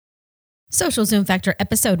Social Zoom Factor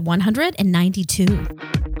episode 192.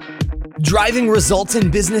 Driving results in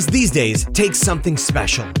business these days takes something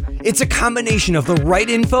special. It's a combination of the right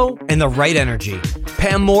info and the right energy.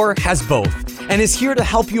 Pam Moore has both and is here to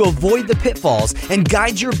help you avoid the pitfalls and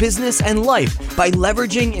guide your business and life by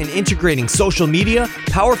leveraging and integrating social media,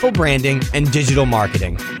 powerful branding, and digital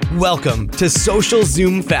marketing. Welcome to Social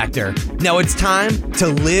Zoom Factor. Now it's time to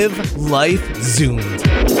live life zoomed.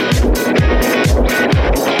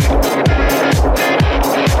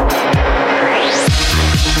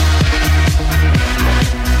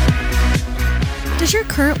 Does your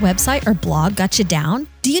current website or blog got you down?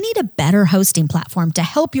 Do you need a better hosting platform to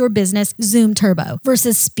help your business zoom turbo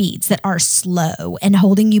versus speeds that are slow and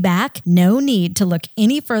holding you back? No need to look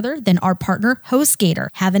any further than our partner HostGator.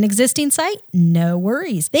 Have an existing site? No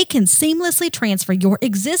worries. They can seamlessly transfer your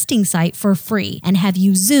existing site for free and have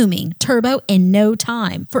you zooming turbo in no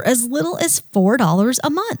time for as little as $4 a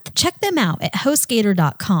month. Check them out at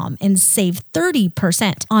HostGator.com and save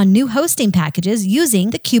 30% on new hosting packages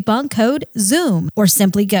using the coupon code ZOOM, or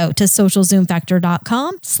simply go to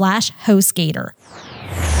socialzoomfactor.com/HostGator.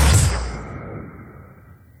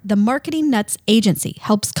 The Marketing Nuts Agency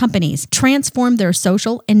helps companies transform their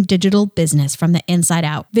social and digital business from the inside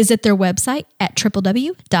out. Visit their website at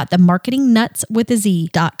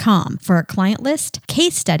www.themarketingnutswithaz.com for a client list,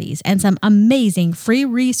 case studies, and some amazing free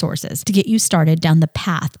resources to get you started down the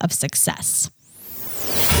path of success.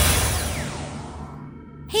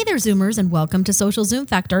 Hey there, Zoomers, and welcome to Social Zoom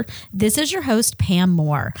Factor. This is your host, Pam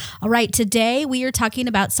Moore. All right, today we are talking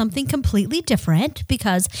about something completely different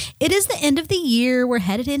because it is the end of the year. We're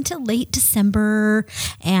headed into late December,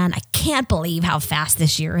 and I can't believe how fast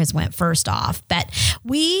this year has went, first off. But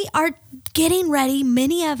we are getting ready,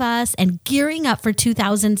 many of us, and gearing up for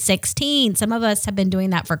 2016. Some of us have been doing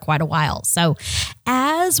that for quite a while. So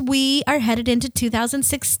as we are headed into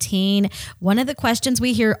 2016, one of the questions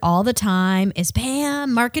we hear all the time is,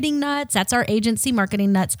 Pam, Marketing Nuts, that's our agency,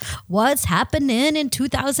 Marketing Nuts, what's happening in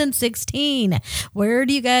 2016? Where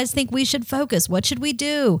do you guys think we should focus? What should we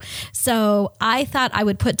do? So I thought I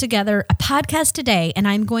would put together a podcast today, and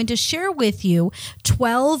I'm going to share with you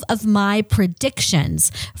 12 of my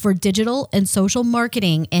predictions for digital and social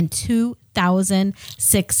marketing in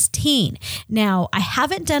 2016. Now, I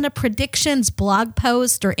haven't done a predictions blog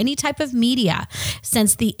post or any type of media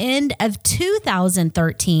since the end of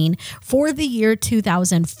 2013 for the year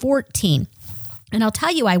 2014. And I'll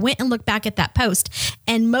tell you, I went and looked back at that post,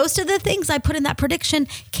 and most of the things I put in that prediction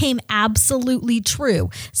came absolutely true.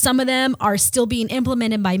 Some of them are still being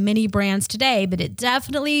implemented by many brands today, but it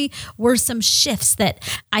definitely were some shifts that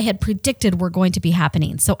I had predicted were going to be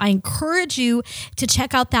happening. So I encourage you to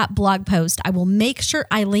check out that blog post. I will make sure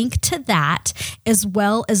I link to that, as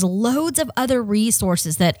well as loads of other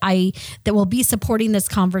resources that will be supporting this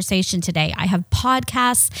conversation today. I have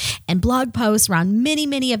podcasts and blog posts around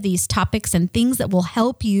many of these topics and things that will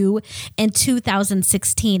help you in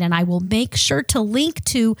 2016. And I will make sure to link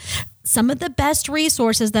to some of the best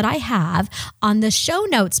resources that I have on the show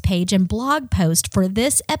notes page and blog post for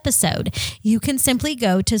this episode. You can simply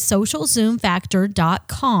go to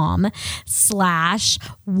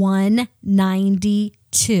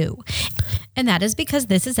socialzoomfactor.com/192. And that is because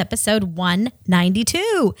this is episode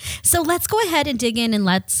 192. So let's go ahead and dig in and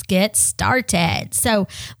let's get started. So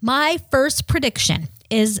my first prediction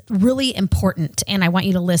is really important, and I want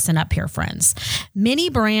you to listen up here, friends. Many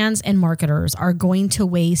brands and marketers are going to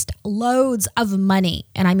waste loads of money,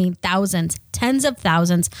 and I mean thousands, tens of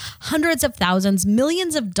thousands, hundreds of thousands,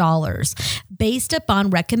 millions of dollars based upon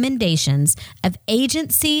recommendations of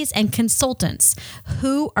agencies and consultants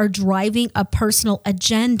who are driving a personal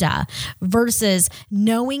agenda versus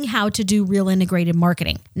knowing how to do real integrated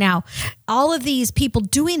marketing. Now, all of these people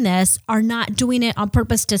doing this are not doing it on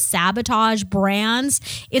purpose to sabotage brands.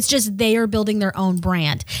 It's just they are building their own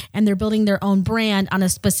brand, and they're building their own brand on a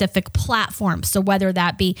specific platform. So whether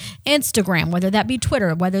that be Instagram, whether that be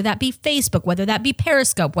Twitter, whether that be Facebook, whether that be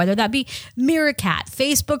Periscope, whether that be Meerkat,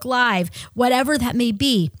 Facebook Live, whatever that may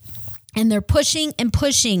be. And they're pushing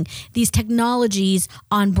these technologies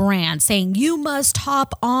on brands, saying you must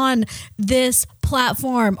hop on this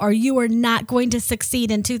platform or you are not going to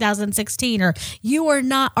succeed in 2016, or you are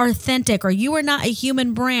not authentic, or you are not a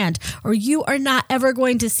human brand, or you are not ever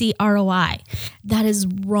going to see ROI. That is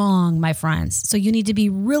wrong, my friends. So you need to be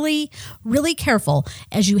really, really careful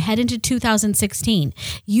as you head into 2016.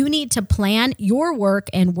 You need to plan your work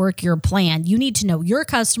and work your plan. You need to know your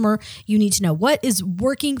customer. You need to know what is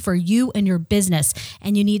working for you and your business.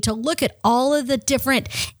 And you need to look at all of the different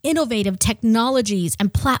innovative technologies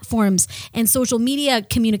and platforms and social media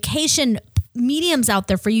communication mediums out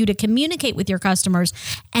there for you to communicate with your customers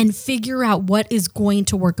and figure out what is going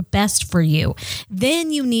to work best for you.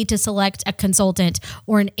 Then you need to select a consultant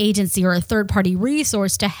or an agency or a third-party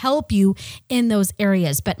resource to help you in those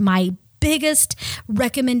areas. But my biggest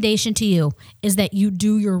recommendation to you is that you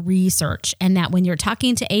do your research, and that when you're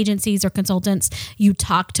talking to agencies or consultants, you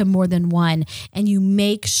talk to more than one, and you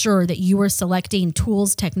make sure that you are selecting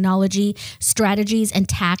tools, technology, strategies, and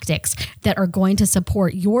tactics that are going to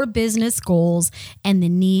support your business goals and the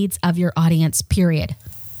needs of your audience, period.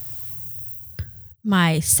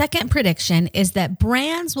 My second prediction is that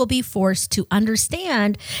brands will be forced to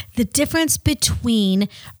understand the difference between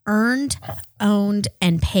earned, owned,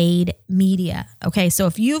 and paid media. Okay, so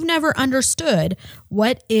if you've never understood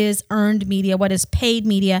what is earned media, what is paid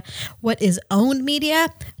media, what is owned media,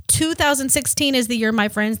 2016 is the year, my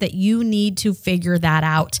friends, that you need to figure that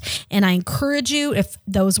out. And I encourage you, if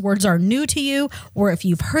those words are new to you, or if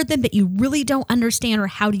you've heard them but you really don't understand or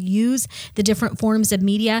how to use the different forms of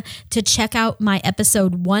media, to check out my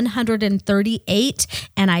episode 138.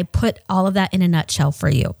 And I put all of that in a nutshell for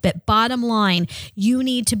you. But bottom line, you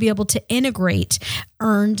need to be able to integrate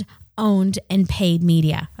earned, owned, and paid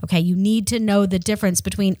media. Okay, you need to know the difference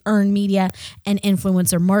between earned media and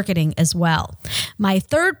influencer marketing as well. My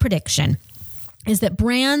third prediction is that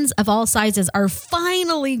brands of all sizes are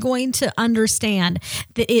finally going to understand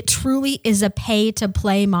that it truly is a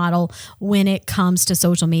pay-to-play model when it comes to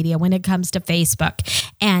social media, when it comes to Facebook.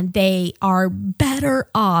 And they are better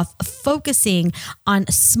off focusing on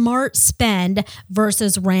smart spend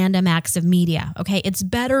versus random acts of media. Okay, it's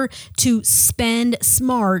better to spend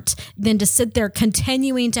smart than to sit there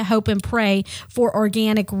continuing to hope and pray for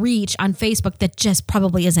organic reach on Facebook that just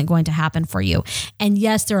probably isn't going to happen for you. And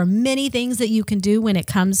yes, there are many things that you can do when it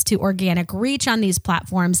comes to organic reach on these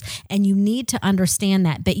platforms, and you need to understand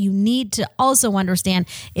that. But you need to also understand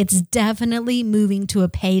it's definitely moving to a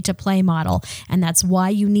pay-to-play model, and that's why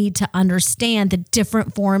you need to understand the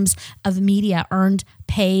different forms of media, earned,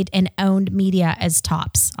 paid, and owned media as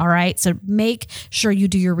tops. All right. So make sure you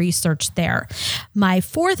do your research there. My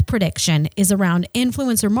fourth prediction is around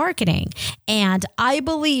influencer marketing. And I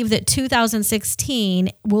believe that 2016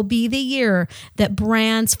 will be the year that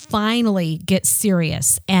brands finally get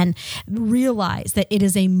serious and realize that it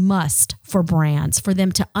is a must for brands for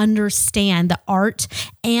them to understand the art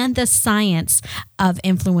and the science of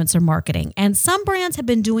influencer marketing. And some brands have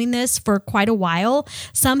been doing this for quite a while.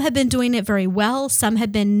 Some have been doing it very well. Some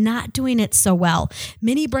have been not doing it so well.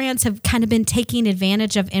 Many brands have kind of been taking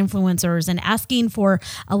advantage of influencers and asking for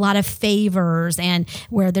a lot of favors, and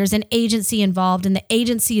where there's an agency involved and the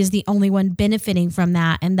agency is the only one benefiting from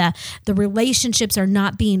that. And the relationships are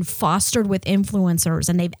not being fostered with influencers,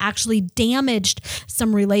 and they've actually damaged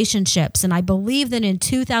some relationships. And I believe that in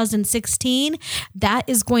 2016, that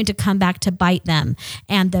is going to come back to bite them.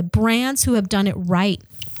 And the brands who have done it right,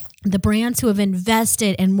 the brands who have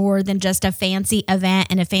invested in more than just a fancy event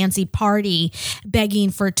and a fancy party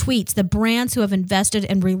begging for tweets, the brands who have invested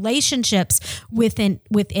in relationships with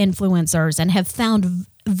influencers and have found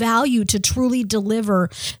value to truly deliver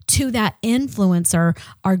to that influencer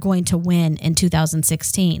are going to win in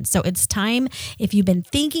 2016. So it's time, if you've been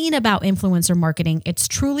thinking about influencer marketing, it's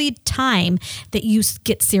truly time that you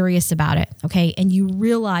get serious about it, okay? And you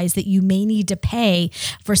realize that you may need to pay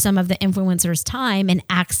for some of the influencers' time and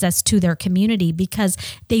access to their community because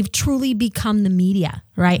they've truly become the media,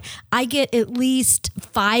 right? I get at least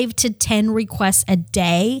 5 to 10 requests a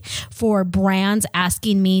day for brands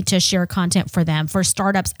asking me to share content for them, for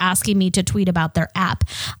startups asking me to tweet about their app.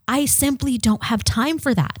 I simply don't have time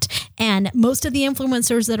for that. And most of the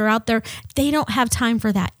influencers that are out there, they don't have time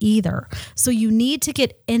for that either. So you need to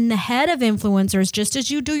get in the head of influencers just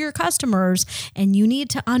as you do your customers, and you need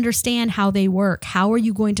to understand how they work. How are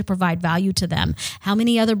you going to provide value to them? How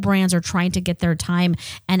many other brands are trying to get their time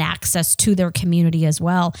and access to their community as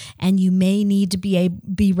well? And you may need to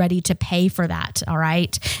be ready to pay for that, all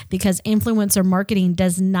right? Because influencer marketing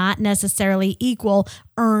does not necessarily equal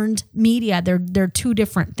earned media. They're two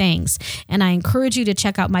different things. And I encourage you to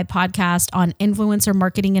check out my podcast on influencer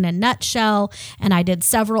marketing in a nutshell. And I did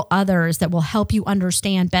several others that will help you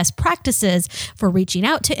understand best practices for reaching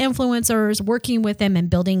out to influencers, working with them, and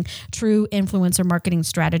building true influencer marketing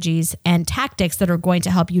strategies and tactics that are going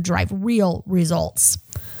to help you drive real results.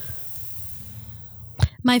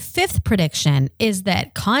 My fifth prediction is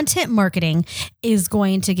that content marketing is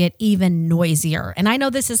going to get even noisier. And I know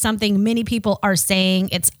this is something many people are saying.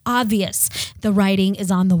 It's obvious. The writing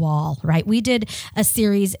is on the wall, right? We did a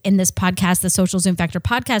series in this podcast, the Social Zoom Factor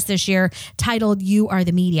podcast this year, titled You Are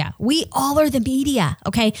the Media. We all are the media,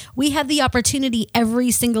 okay? We have the opportunity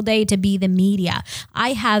every single day to be the media.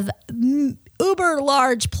 I have uber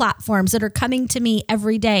large platforms that are coming to me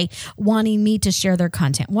every day wanting me to share their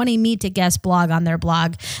content, wanting me to guest blog on their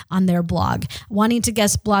blog, wanting to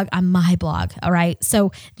guest blog on my blog. All right.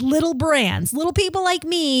 So little brands, little people like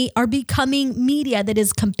me are becoming media that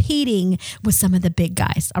is competing with some of the big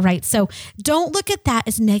guys. All right. So don't look at that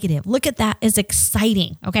as negative. Look at that as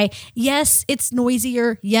exciting. Okay. Yes, it's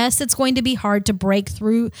noisier. Yes, it's going to be hard to break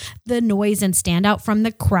through the noise and stand out from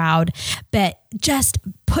the crowd, but just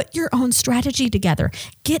put your own strategy together.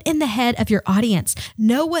 Get in the head of your audience.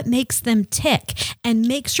 Know what makes them tick and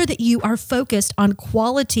make sure that you are focused on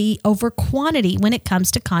quality over quantity when it comes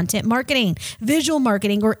to content marketing, visual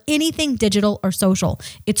marketing, or anything digital or social.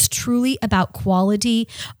 It's truly about quality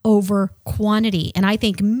over quantity. And I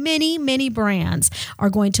think many brands are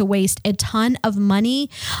going to waste a ton of money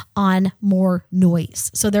on more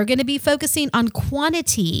noise. So they're going to be focusing on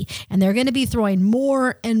quantity and they're going to be throwing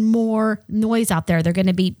more and more noise out there. They're going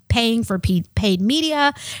to be paying for paid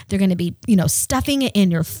media. They're going to be, stuffing it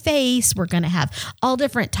in your face. We're going to have all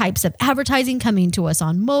different types of advertising coming to us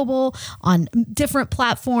on mobile, on different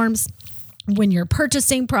platforms. When you're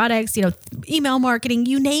purchasing products, email marketing,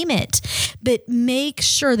 you name it, but make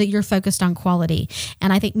sure that you're focused on quality.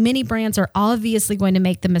 And I think many brands are obviously going to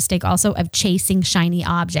make the mistake also of chasing shiny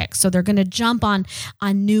objects. So they're going to jump on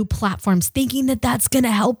new platforms thinking that that's going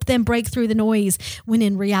to help them break through the noise, when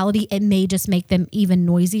in reality, it may just make them even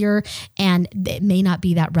noisier and it may not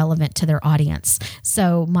be that relevant to their audience.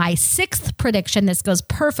 So my sixth prediction, this goes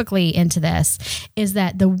perfectly into this, is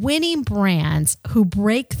that the winning brands who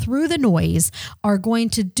break through the noise are going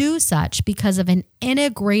to do such because of an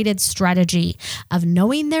integrated strategy of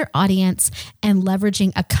knowing their audience and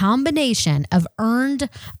leveraging a combination of earned,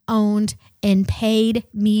 owned, and paid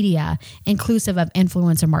media, inclusive of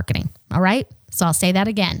influencer marketing. All right. So I'll say that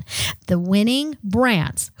again. The winning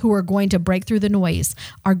brands who are going to break through the noise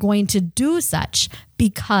are going to do such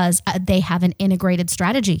because they have an integrated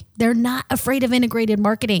strategy. They're not afraid of integrated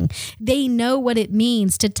marketing. They know what it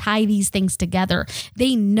means to tie these things together.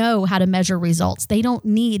 They know how to measure results. They don't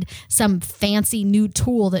need some fancy new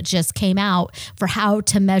tool that just came out for how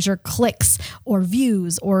to measure clicks or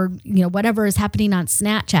views or whatever is happening on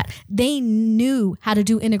Snapchat. They knew how to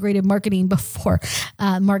do integrated marketing before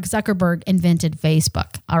Mark Zuckerberg invented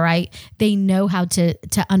Facebook. All right. They know how to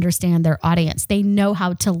understand their audience. They know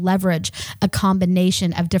how to leverage a combination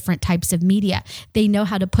of different types of media. They know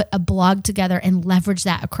how to put a blog together and leverage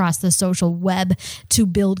that across the social web to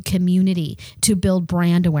build community, to build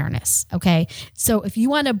brand awareness. Okay. So if you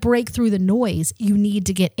want to break through the noise, you need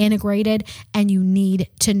to get integrated and you need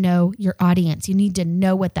to know your audience. You need to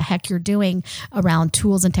know what the heck you're doing around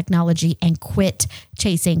tools and technology and quit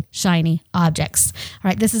chasing shiny objects. All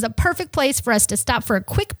right. This is a perfect place for us to stop for a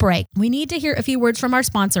quick break. We need to hear a few words from our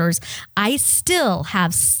sponsors. I still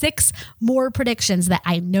have 6 more predictions that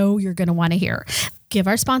I know you're going to want to hear. Give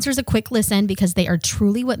our sponsors a quick listen because they are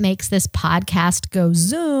truly what makes this podcast go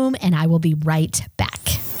Zoom, and I will be right back.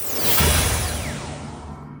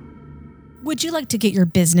 Would you like to get your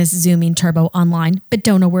business zooming turbo online, but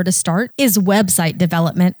don't know where to start? Is website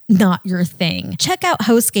development not your thing? Check out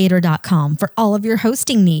HostGator.com for all of your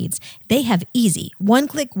hosting needs. They have easy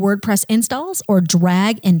one-click WordPress installs or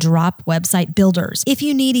drag and drop website builders. If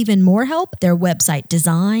you need even more help, their website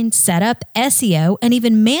design, setup, SEO, and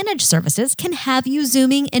even managed services can have you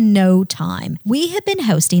zooming in no time. We have been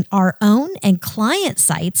hosting our own and client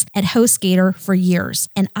sites at HostGator for years,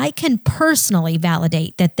 and I can personally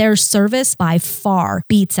validate that their service by far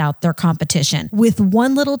beats out their competition. With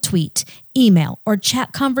one little tweet, email, or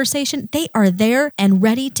chat conversation, they are there and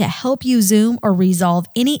ready to help you Zoom or resolve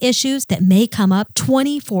any issues that may come up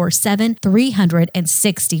 24/7,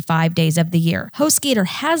 365 days of the year. HostGator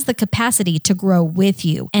has the capacity to grow with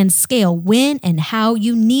you and scale when and how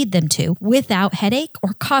you need them to without headache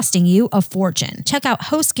or costing you a fortune. Check out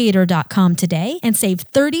HostGator.com today and save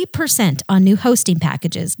 30% on new hosting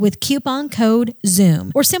packages with coupon code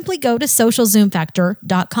ZOOM, or simply go to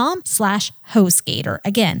socialzoomfactor.com/HostGator.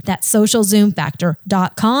 Again, that's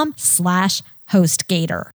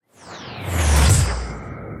socialzoomfactor.com/HostGator.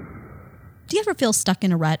 Do you ever feel stuck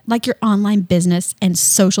in a rut, like your online business and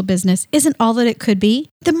social business isn't all that it could be?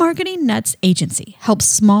 The Marketing Nuts Agency helps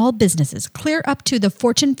small businesses clear up to the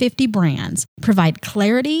Fortune 50 brands, provide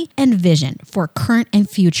clarity and vision for current and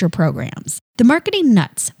future programs. The Marketing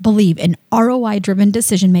Nuts believe in ROI-driven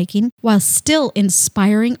decision-making while still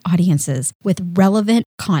inspiring audiences with relevant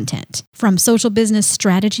content. From social business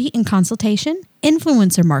strategy and consultation,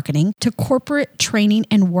 influencer marketing, to corporate training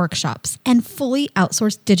and workshops, and fully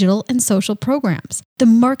outsourced digital and social programs. The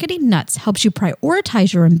Marketing Nuts helps you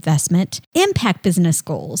prioritize your investment, impact business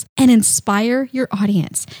goals, and inspire your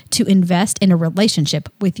audience to invest in a relationship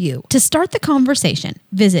with you. To start the conversation,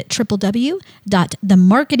 visit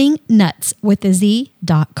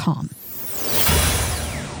www.themarketingnutswithaz.com.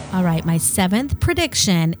 All right, my seventh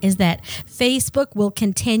prediction is that Facebook will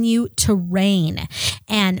continue to reign,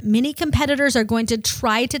 and many competitors are going to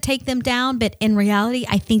try to take them down, but in reality,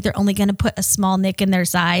 I think they're only going to put a small nick in their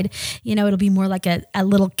side. It'll be more like a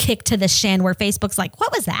little kick to the shin where Facebook's like,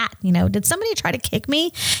 what was that? Did somebody try to kick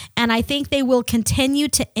me? And I think they will continue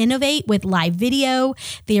to innovate with live video.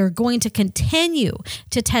 They are going to continue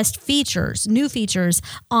to test new features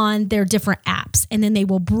on their different apps, and then they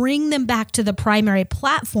will bring them back to the primary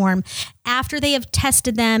platform after they have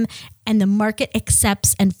tested them and the market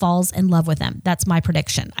accepts and falls in love with them. That's my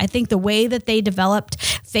prediction. I think the way that they developed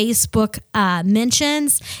Facebook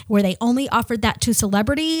mentions, where they only offered that to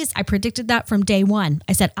celebrities, I predicted that from day one.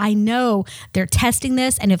 I said, I know they're testing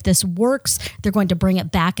this, and if this works, they're going to bring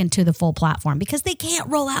it back into the full platform, because they can't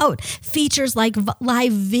roll out features like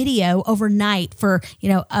live video overnight for,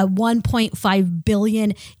 a 1.5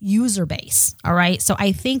 billion user base. All right. So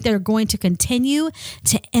I think they're going to continue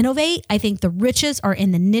to innovate. I think the riches are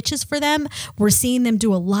in the niches for them. We're seeing them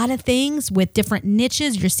do a lot of things with different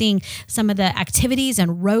niches. You're seeing some of the activities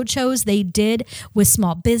and roadshows they did with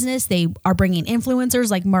small business. They are bringing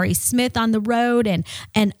influencers like Murray Smith on the road and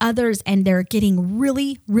others, and they're getting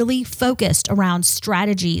really, really focused around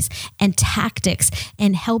strategies and tactics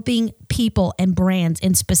and helping people and brands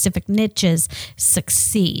in specific niches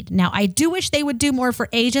succeed. Now, I do wish they would do more for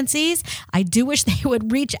agencies. I do wish they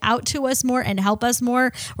would reach out to us more and help us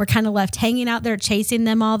more. We're kind of left hanging out there chasing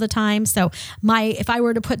them all the time. So if I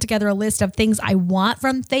were to put together a list of things I want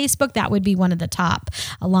from Facebook, that would be one of the top,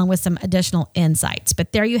 along with some additional insights.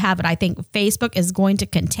 But there you have it. I think Facebook is going to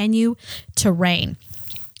continue to reign.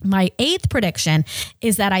 My eighth prediction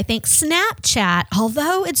is that I think Snapchat,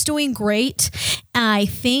 although it's doing great, I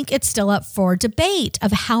think it's still up for debate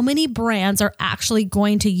of how many brands are actually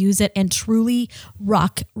going to use it and truly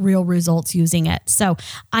rock real results using it. So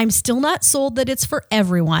I'm still not sold that it's for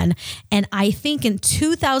everyone. And I think in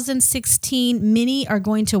 2016, many are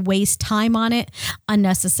going to waste time on it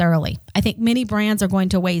unnecessarily. I think many brands are going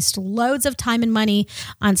to waste loads of time and money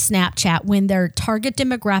on Snapchat when their target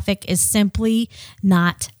demographic is simply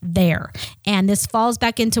not there. And this falls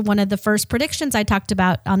back into one of the first predictions I talked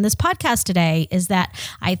about on this podcast today, is that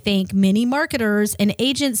I think many marketers and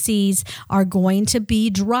agencies are going to be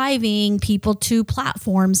driving people to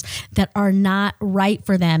platforms that are not right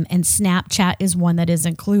for them. And Snapchat is one that is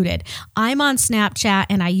included. I'm on Snapchat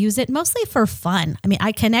and I use it mostly for fun. I mean,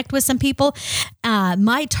 I connect with some people.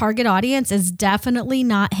 My target audience is definitely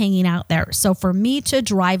not hanging out there. So for me to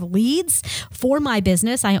drive leads for my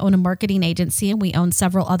business, I own a marketing agency and we own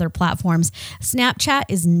several other platforms. Snapchat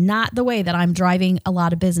is not the way that I'm driving a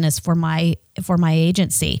lot of business for my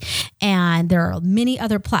agency. And there are many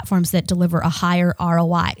other platforms that deliver a higher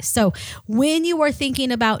ROI. So when you are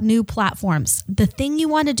thinking about new platforms, the thing you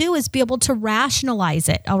want to do is be able to rationalize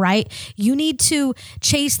it. All right. You need to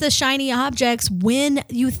chase the shiny objects when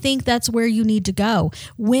you think that's where you need to go,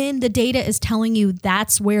 when the data is telling you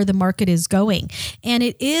that's where the market is going. And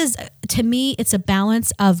it is, to me, it's a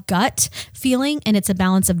balance of gut feeling and it's a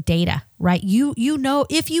balance of data. Right? You know,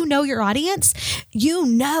 if you know your audience, you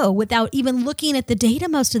know, without even looking at the data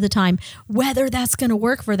most of the time, whether that's going to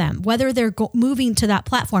work for them, whether they're moving to that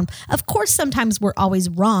platform. Of course, sometimes we're always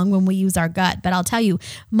wrong when we use our gut, but I'll tell you,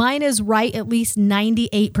 mine is right at least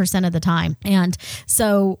 98% of the time. And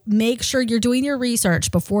so make sure you're doing your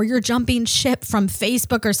research before you're jumping ship from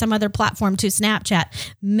Facebook or some other platform to Snapchat.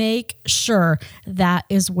 Make sure that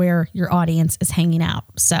is where your audience is hanging out.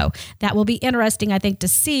 So that will be interesting, I think, to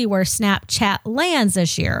see where Snapchat lands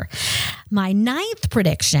this year. My ninth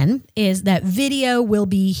prediction is that video will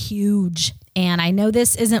be huge. And I know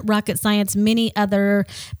this isn't rocket science. Many other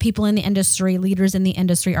people in the industry, leaders in the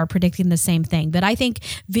industry, are predicting the same thing. But I think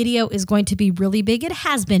video is going to be really big. It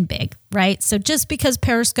has been big, right? So just because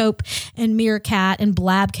Periscope and Meerkat and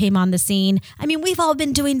Blab came on the scene, I mean, we've all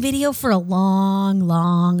been doing video for a long,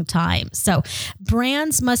 long time. So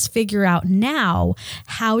brands must figure out now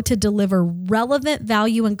how to deliver relevant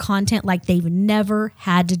value and content like they've never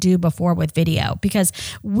had to do before with video. Because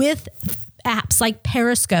with apps like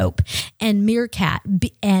Periscope and Meerkat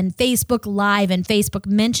and Facebook Live and Facebook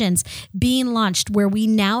Mentions being launched, where we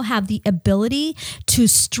now have the ability to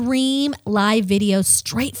stream live videos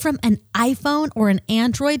straight from an iPhone or an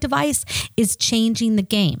Android device, is changing the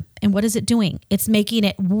game. And what is it doing? It's making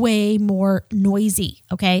it way more noisy,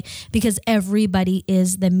 okay? Because everybody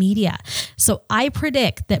is the media. So I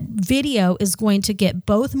predict that video is going to get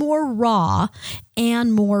both more raw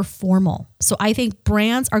and more formal. So I think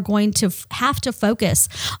brands are going to have to focus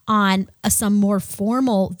on some more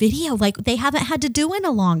formal video like they haven't had to do in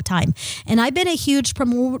a long time. And I've been a huge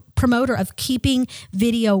promoter of keeping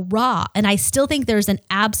video raw. And I still think there's an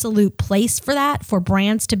absolute place for that, for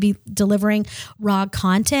brands to be delivering raw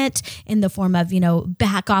content in the form of,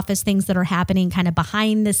 back office things that are happening kind of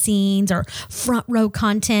behind the scenes or front row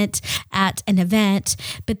content at an event.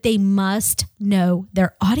 But they must know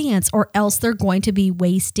their audience, or else they're going to be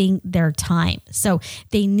wasting their time. So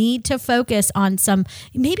they need to focus on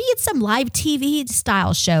maybe it's some live TV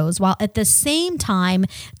style shows, while at the same time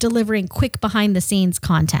delivering quick behind the scenes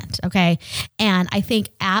content. Okay. And I think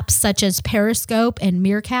apps such as Periscope and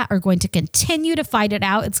Meerkat are going to continue to fight it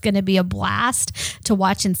out. It's going to be a blast to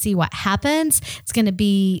watch and see what happens. It's going to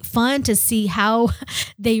be fun to see how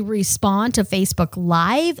they respond to Facebook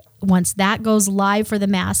Live once that goes live for the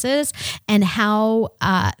masses, and how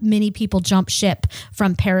many people jump ship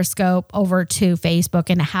from Periscope over to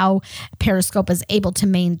Facebook, and how Periscope is able to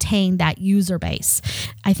maintain that user base.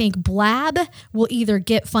 I think Blab will either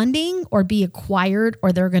get funding or be acquired,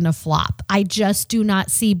 or they're going to flop. I just do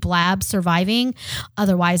not see Blab surviving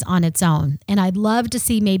otherwise on its own. And I'd love to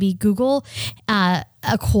see maybe Google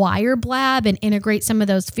acquire Blab and integrate some of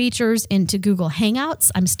those features into Google Hangouts.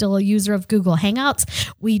 I'm still a user of Google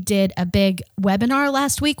Hangouts. We did a big webinar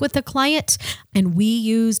last week with a client, and we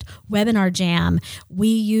used Webinar Jam. We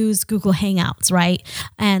use Google Hangouts, right?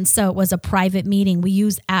 And so it was a private meeting. We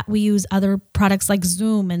use other products like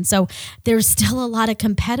Zoom. And so there's still a lot of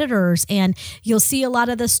competitors, and you'll see a lot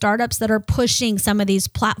of the startups that are pushing some of these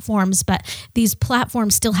platforms, but these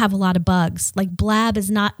platforms still have a lot of bugs. Like Blab is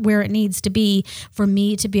not where it needs to be for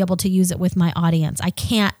me to be able to use it with my audience. I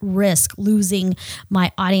can't risk losing my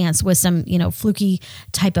audience with some, fluky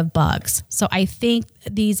type of bugs. So I think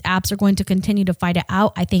these apps are going to continue to fight it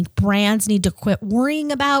out. I think brands need to quit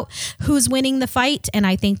worrying about who's winning the fight. And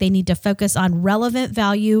I think they need to focus on relevant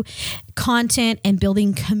value, content, and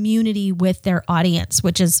building community with their audience,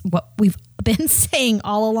 which is what we've been saying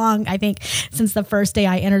all along, I think, since the first day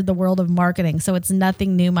I entered the world of marketing. So it's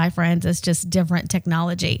nothing new, my friends. It's just different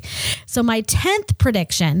technology. So my 10th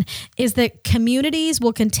prediction is that communities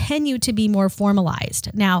will continue to be more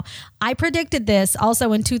formalized. Now, I predicted this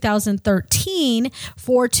also in 2013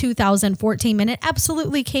 for 2014, and it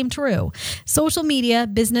absolutely came true. Social media,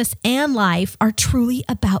 business, and life are truly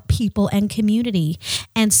about people and community.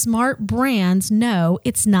 And smart brands know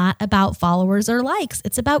it's not about followers or likes.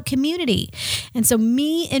 It's about community. And so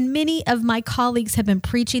me and many of my colleagues have been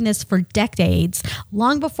preaching this for decades,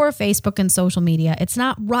 long before Facebook and social media. It's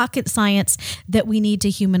not rocket science that we need to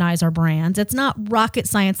humanize our brands. It's not rocket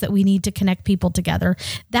science that we need to connect people together.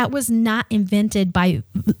 That was not invented by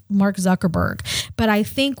Mark Zuckerberg. But I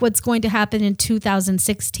think what's going to happen in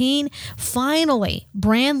 2016, finally,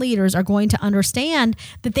 brand leaders are going to understand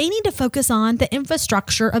that they need to focus on the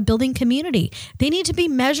infrastructure of building community. They need to be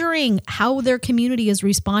measuring how their community is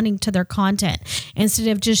responding to their content, instead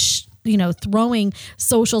of just throwing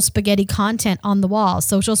social spaghetti content on the wall,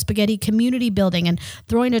 social spaghetti community building, and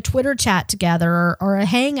throwing a Twitter chat together or a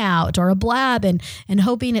Hangout or a Blab and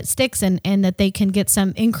hoping it sticks and that they can get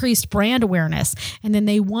some increased brand awareness. And then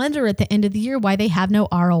they wonder at the end of the year why they have no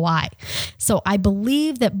ROI. So I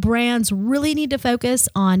believe that brands really need to focus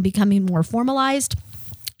on becoming more formalized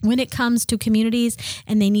when it comes to communities,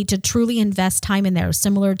 and they need to truly invest time in there,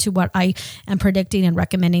 similar to what I am predicting and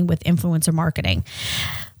recommending with influencer marketing.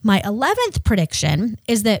 My 11th prediction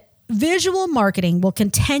is that visual marketing will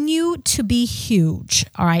continue to be huge,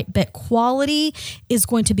 all right? But quality is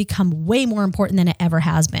going to become way more important than it ever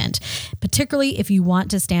has been, particularly if you want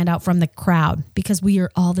to stand out from the crowd, because we are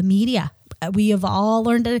all the media. We have all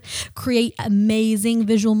learned to create amazing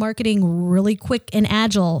visual marketing really quick and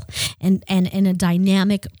agile and in a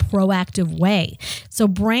dynamic, proactive way. So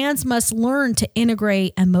brands must learn to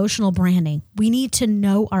integrate emotional branding. We need to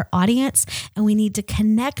know our audience, and we need to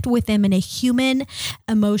connect with them in a human,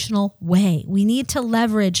 emotional way. We need to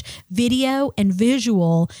leverage video and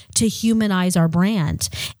visual to humanize our brand.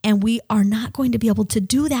 And we are not going to be able to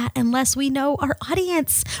do that unless we know our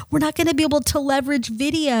audience. We're not going to be able to leverage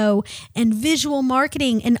video and and visual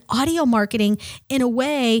marketing and audio marketing in a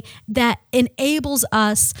way that enables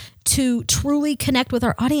us to truly connect with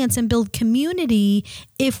our audience and build community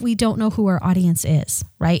if we don't know who our audience is,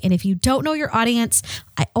 right? And if you don't know your audience,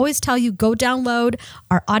 I always tell you, go download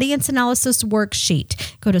our audience analysis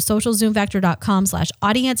worksheet. Go to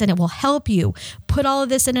socialzoomfactor.com/audience and it will help you put all of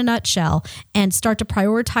this in a nutshell and start to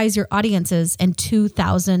prioritize your audiences in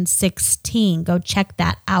 2016. Go check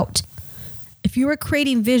that out. If you are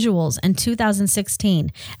creating visuals in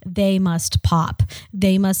 2016, they must pop.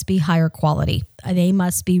 They must be higher quality. They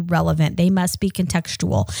must be relevant. They must be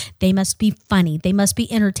contextual. They must be funny. They must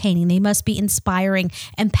be entertaining. They must be inspiring,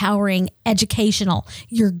 empowering, educational.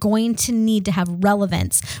 You're going to need to have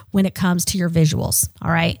relevance when it comes to your visuals.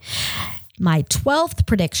 All right. My 12th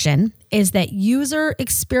prediction is that user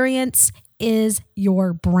experience is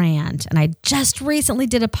your brand. And I just recently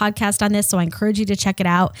did a podcast on this, so I encourage you to check it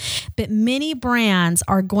out. But many brands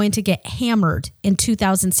are going to get hammered in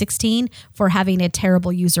 2016 for having a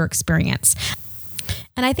terrible user experience.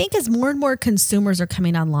 And I think as more and more consumers are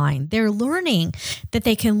coming online, they're learning that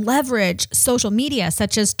they can leverage social media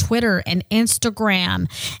such as Twitter and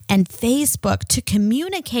Instagram and Facebook to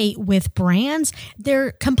communicate with brands.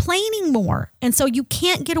 They're complaining more. And so you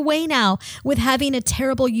can't get away now with having a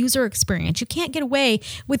terrible user experience. You can't get away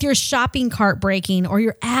with your shopping cart breaking or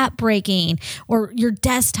your app breaking or your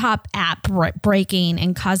desktop app breaking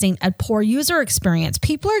and causing a poor user experience.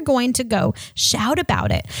 People are going to go shout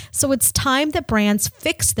about it. So it's time that brands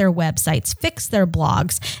fix their websites, fix their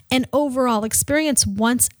blogs, and overall experience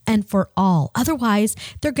once and for all. Otherwise,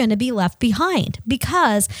 they're going to be left behind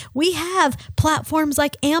because we have platforms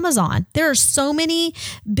like Amazon. There are so many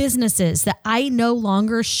businesses that I no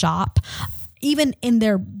longer shop even in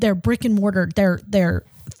their brick and mortar, their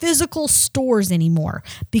physical stores anymore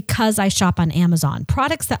because I shop on Amazon.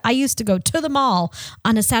 Products that I used to go to the mall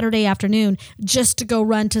on a Saturday afternoon just to go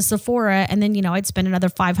run to Sephora and then, I'd spend another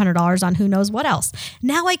 $500 on who knows what else.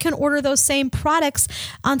 Now I can order those same products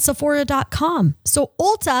on Sephora.com. So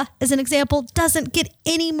Ulta, as an example, doesn't get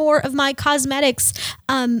any more of my cosmetics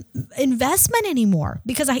investment anymore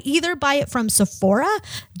because I either buy it from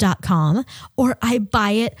Sephora.com or I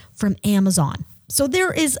buy it from Amazon. So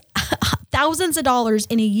there is thousands of dollars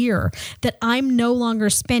in a year that I'm no longer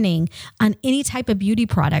spending on any type of beauty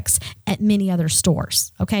products at many other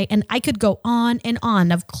stores. Okay. And I could go on and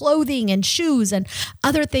on of clothing and shoes and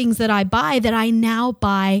other things that I buy that I now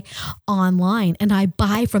buy online, and I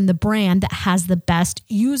buy from the brand that has the best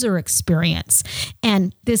user experience.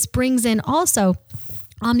 And this brings in also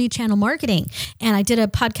omnichannel marketing. And I did a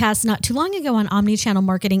podcast not too long ago on omnichannel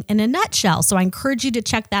marketing in a nutshell. So I encourage you to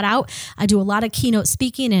check that out. I do a lot of keynote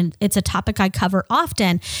speaking and it's a topic I cover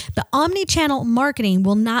often. But omnichannel marketing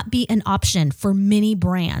will not be an option for many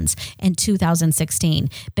brands in 2016,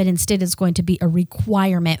 but instead is going to be a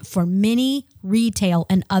requirement for many retail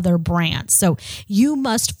and other brands. So you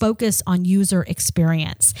must focus on user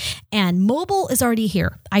experience. And mobile is already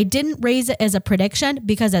here. I didn't raise it as a prediction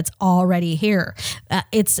because it's already here.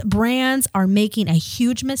 It's brands are making a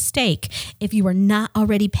huge mistake if you are not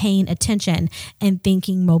already paying attention and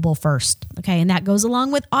thinking mobile first. Okay. And that goes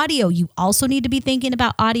along with audio. You also need to be thinking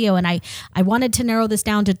about audio. And I wanted to narrow this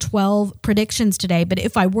down to 12 predictions today, but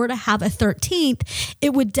if I were to have a 13th,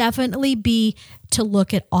 it would definitely be to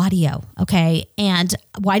look at audio. Okay. And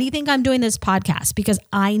why do you think I'm doing this podcast? Because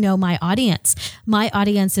I know my audience. My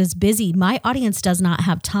audience is busy. My audience does not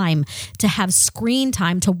have time to have screen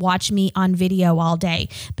time to watch me on video all day.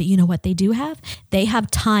 But you know what they do have? They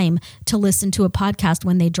have time to listen to a podcast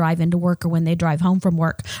when they drive into work or when they drive home from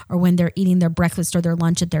work or when they're eating their breakfast or their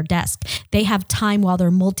lunch at their desk. They have time while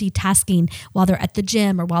they're multitasking, while they're at the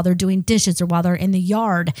gym or while they're doing dishes or while they're in the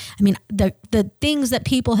yard. I mean, the things that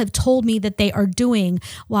people have told me that they are doing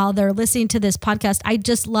while they're listening to this podcast, I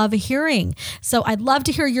just love hearing. So I'd love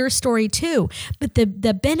to hear your story too. But the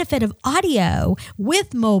benefit of audio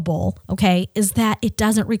with mobile, okay, is that it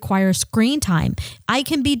doesn't require screen time. I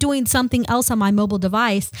can be doing something else on my mobile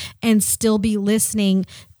device and still be listening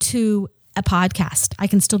to a podcast. I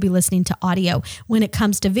can still be listening to audio. When it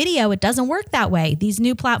comes to video, it doesn't work that way. These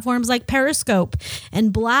new platforms like Periscope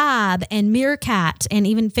and Blab and Meerkat and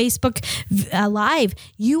even Facebook Live,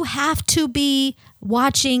 you have to be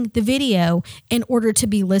watching the video in order to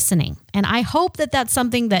be listening. And I hope that that's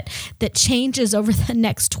something that changes over the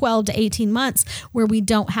next 12 to 18 months where we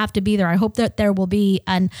don't have to be there. I hope that there will be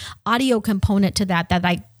an audio component to that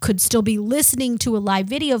I could still be listening to a live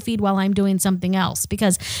video feed while I'm doing something else,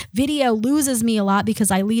 because video loses me a lot because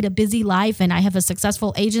I lead a busy life and I have a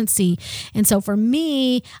successful agency. And so for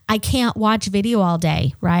me, I can't watch video all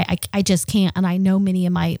day, right? I just can't. And I know many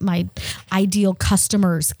of my ideal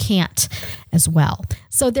customers can't as well.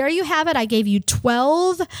 So there you have it. I gave you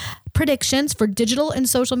 12 predictions for digital and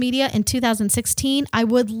social media in 2016. I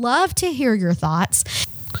would love to hear your thoughts.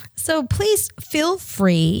 So please feel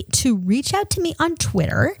free to reach out to me on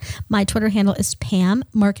Twitter. My Twitter handle is Pam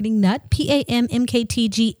Marketing Nut,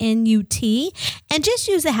 PAMMKTGNUT, and just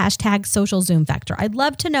use the hashtag Social Zoom Factor. I'd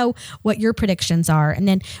love to know what your predictions are. And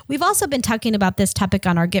then we've also been talking about this topic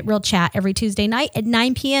on our Get Real chat every Tuesday night at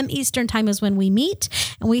 9 p.m. Eastern time is when we meet.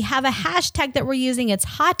 And we have a hashtag that we're using. It's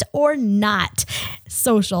Hot or Not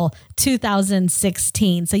Social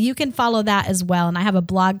 2016. So you can follow that as well. And I have a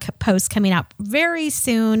blog post coming out very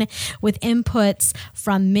soon with inputs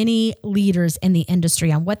from many leaders in the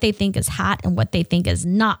industry on what they think is hot and what they think is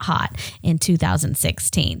not hot in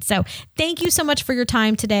 2016. So thank you so much for your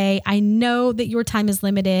time today. I know that your time is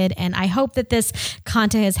limited, and I hope that this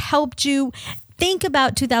content has helped you think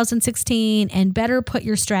about 2016 and better put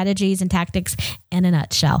your strategies and tactics in a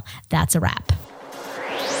nutshell. That's a wrap.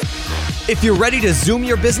 If you're ready to Zoom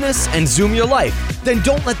your business and Zoom your life, then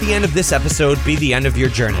don't let the end of this episode be the end of your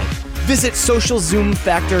journey. Visit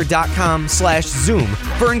socialzoomfactor.com/Zoom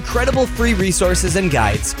for incredible free resources and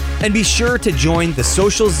guides. And be sure to join the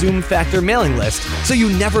Social Zoom Factor mailing list so you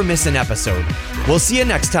never miss an episode. We'll see you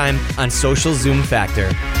next time on Social Zoom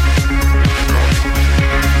Factor.